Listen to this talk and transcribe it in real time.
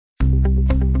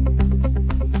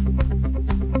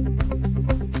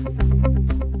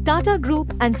Tata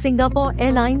Group and Singapore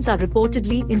Airlines are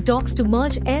reportedly in talks to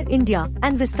merge Air India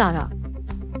and Vistara.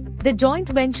 The joint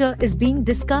venture is being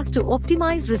discussed to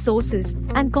optimize resources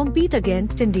and compete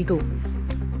against IndiGo.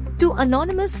 Two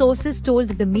anonymous sources told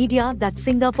the media that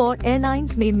Singapore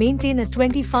Airlines may maintain a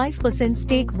 25%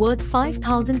 stake worth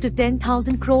 5,000 to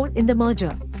 10,000 crore in the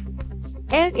merger.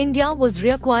 Air India was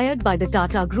reacquired by the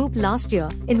Tata Group last year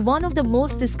in one of the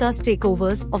most discussed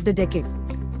takeovers of the decade.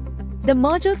 The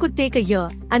merger could take a year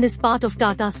and is part of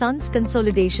Tata Sons'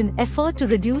 consolidation effort to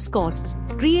reduce costs,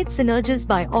 create synergies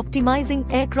by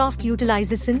optimizing aircraft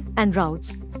utilization and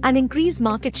routes, and increase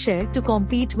market share to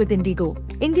compete with IndiGo,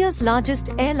 India's largest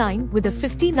airline with a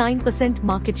 59%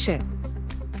 market share.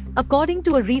 According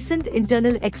to a recent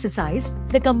internal exercise,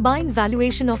 the combined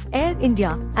valuation of Air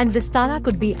India and Vistara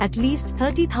could be at least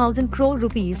 30,000 crore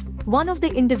rupees, one of the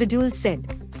individuals said.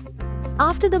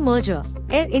 After the merger,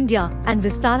 Air India and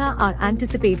Vistara are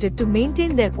anticipated to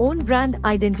maintain their own brand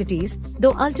identities,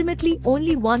 though ultimately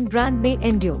only one brand may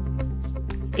endure.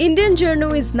 Indian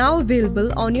Journal is now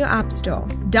available on your App Store.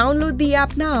 Download the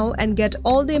app now and get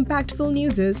all the impactful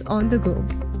news on the go.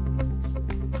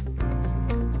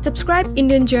 Subscribe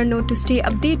Indian Journal to stay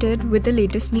updated with the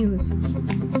latest news.